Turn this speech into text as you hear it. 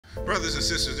Brothers and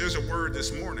sisters, there's a word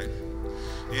this morning,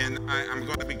 and I'm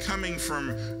going to be coming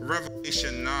from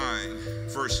Revelation 9,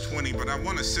 verse 20, but I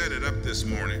want to set it up this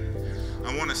morning.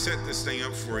 I want to set this thing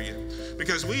up for you,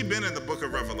 because we've been in the book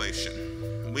of Revelation.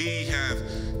 We have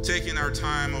taken our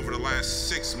time over the last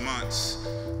 6 months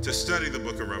to study the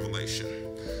book of Revelation.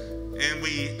 And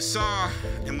we saw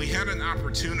and we had an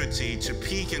opportunity to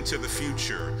peek into the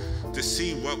future to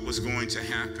see what was going to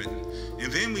happen.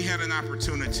 And then we had an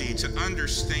opportunity to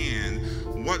understand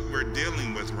what we're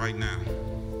dealing with right now.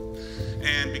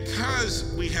 And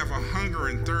because we have a hunger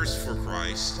and thirst for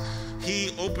Christ, He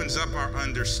opens up our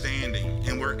understanding,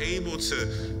 and we're able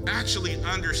to actually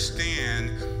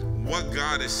understand what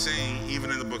God is saying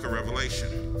even in the book of Revelation.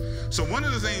 So one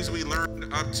of the things we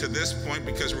learned up to this point,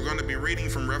 because we're going to be reading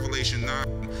from Revelation 9,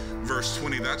 verse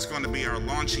 20, that's going to be our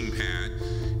launching pad,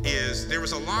 is there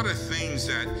was a lot of things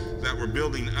that were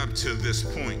building up to this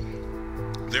point.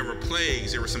 There were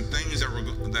plagues, there were some things that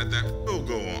will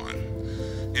go on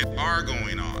and are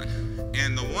going on.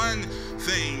 And the one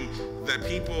thing that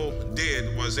people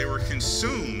did was they were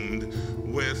consumed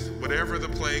with whatever the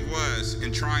plague was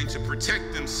and trying to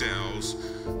protect themselves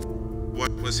from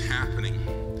what was happening.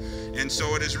 And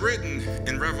so it is written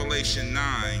in Revelation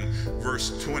 9,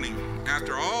 verse 20,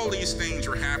 after all these things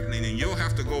were happening, and you'll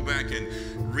have to go back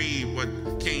and read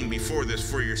what came before this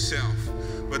for yourself.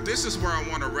 But this is where I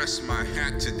want to rest my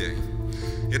hat today.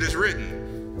 It is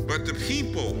written, but the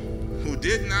people who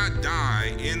did not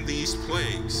die in these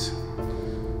plagues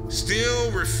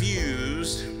still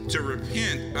refused to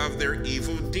repent of their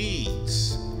evil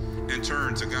deeds and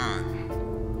turn to God.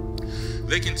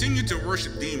 They continued to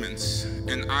worship demons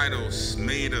and idols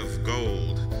made of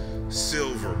gold,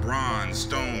 silver, bronze,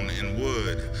 stone, and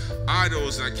wood,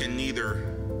 idols that can neither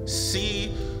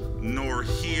see nor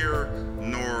hear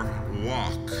nor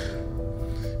walk.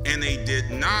 And they did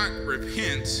not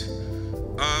repent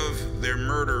of their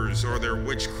murders or their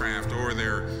witchcraft or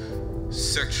their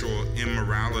sexual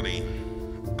immorality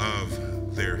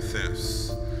of their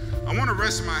thefts. I want to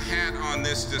rest my hat on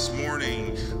this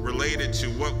morning related to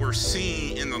what we're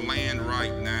seeing in the land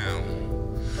right now.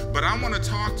 But I want to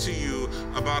talk to you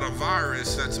about a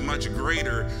virus that's much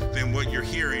greater than what you're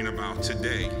hearing about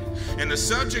today. And the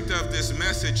subject of this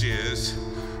message is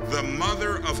the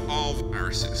mother of all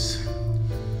viruses.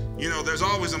 You know, there's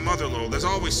always a mother lode. There's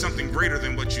always something greater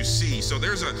than what you see. So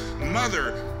there's a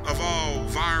mother of all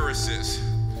viruses.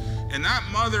 And that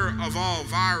mother of all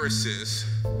viruses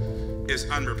is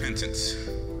unrepentance.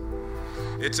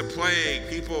 It's a plague.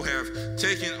 People have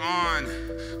taken on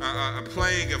a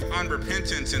plague of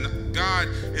unrepentance, and God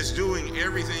is doing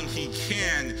everything He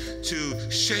can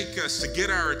to shake us, to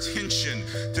get our attention,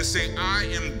 to say, I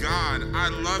am God. I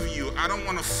love you. I don't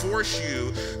want to force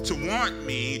you to want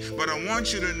me, but I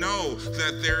want you to know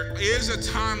that there is a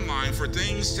timeline for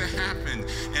things to happen,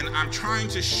 and I'm trying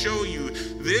to show you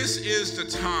this is the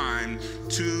time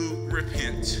to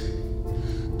repent.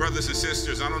 Brothers and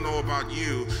sisters, I don't know about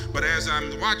you, but as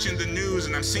I'm watching the news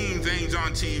and I'm seeing things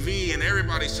on TV and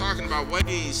everybody's talking about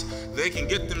ways they can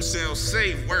get themselves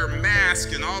safe, wear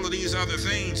masks and all of these other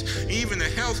things, even the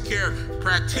healthcare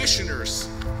practitioners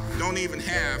don't even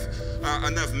have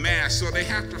enough masks, so they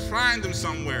have to find them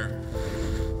somewhere.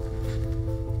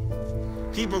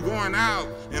 People going out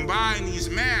and buying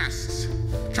these masks,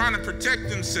 trying to protect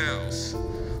themselves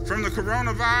from the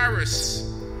coronavirus.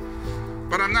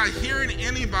 But I'm not hearing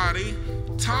anybody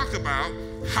talk about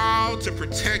how to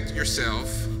protect yourself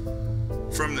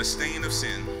from the stain of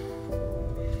sin.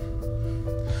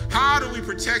 How do we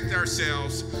protect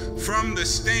ourselves from the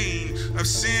stain of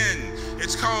sin?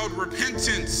 It's called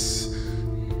repentance.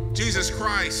 Jesus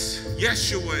Christ,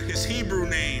 Yeshua, His Hebrew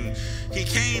name, He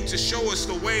came to show us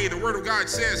the way. The Word of God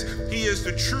says He is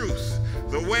the truth,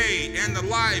 the way, and the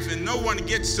life, and no one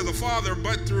gets to the Father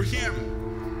but through Him.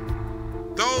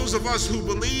 Those of us who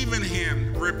believe in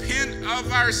Him, repent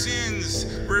of our sins,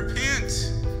 repent,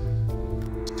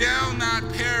 shall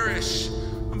not perish,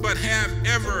 but have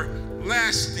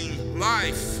everlasting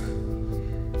life.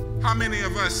 How many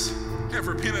of us have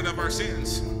repented of our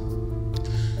sins?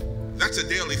 That's a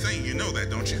daily thing. You know that,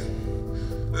 don't you?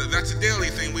 That's a daily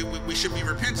thing. We should be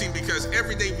repenting, because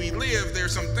every day we live,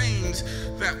 there's some things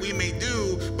that we may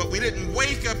do, but we didn't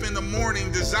wake up in the morning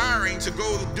desiring to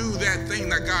go do that thing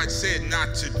that God said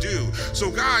not to do. So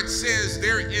God says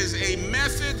there is a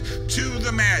method to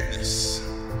the madness.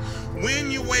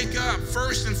 When you wake up,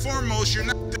 first and foremost, you're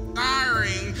not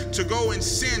desiring to go and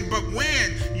sin, but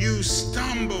when you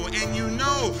stumble and you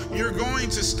know you're going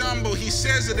to stumble, He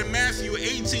says it in Matthew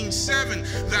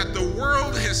 18:7 that the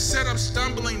world has set up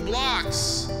stumbling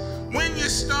blocks. When you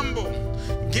stumble,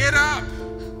 get up,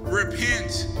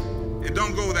 repent, It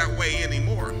don't go that way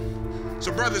anymore.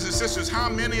 So brothers and sisters, how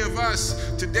many of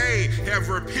us today have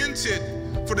repented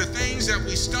for the things that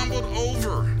we stumbled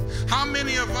over? How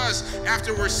many of us,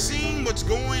 after we're seeing what's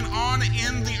going on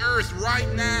in the earth right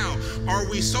now, are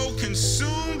we so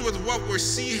consumed with what we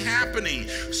see happening,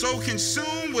 so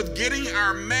consumed with getting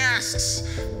our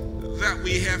masks, that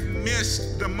we have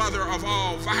missed the mother of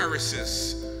all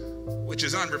viruses, which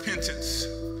is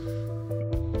unrepentance?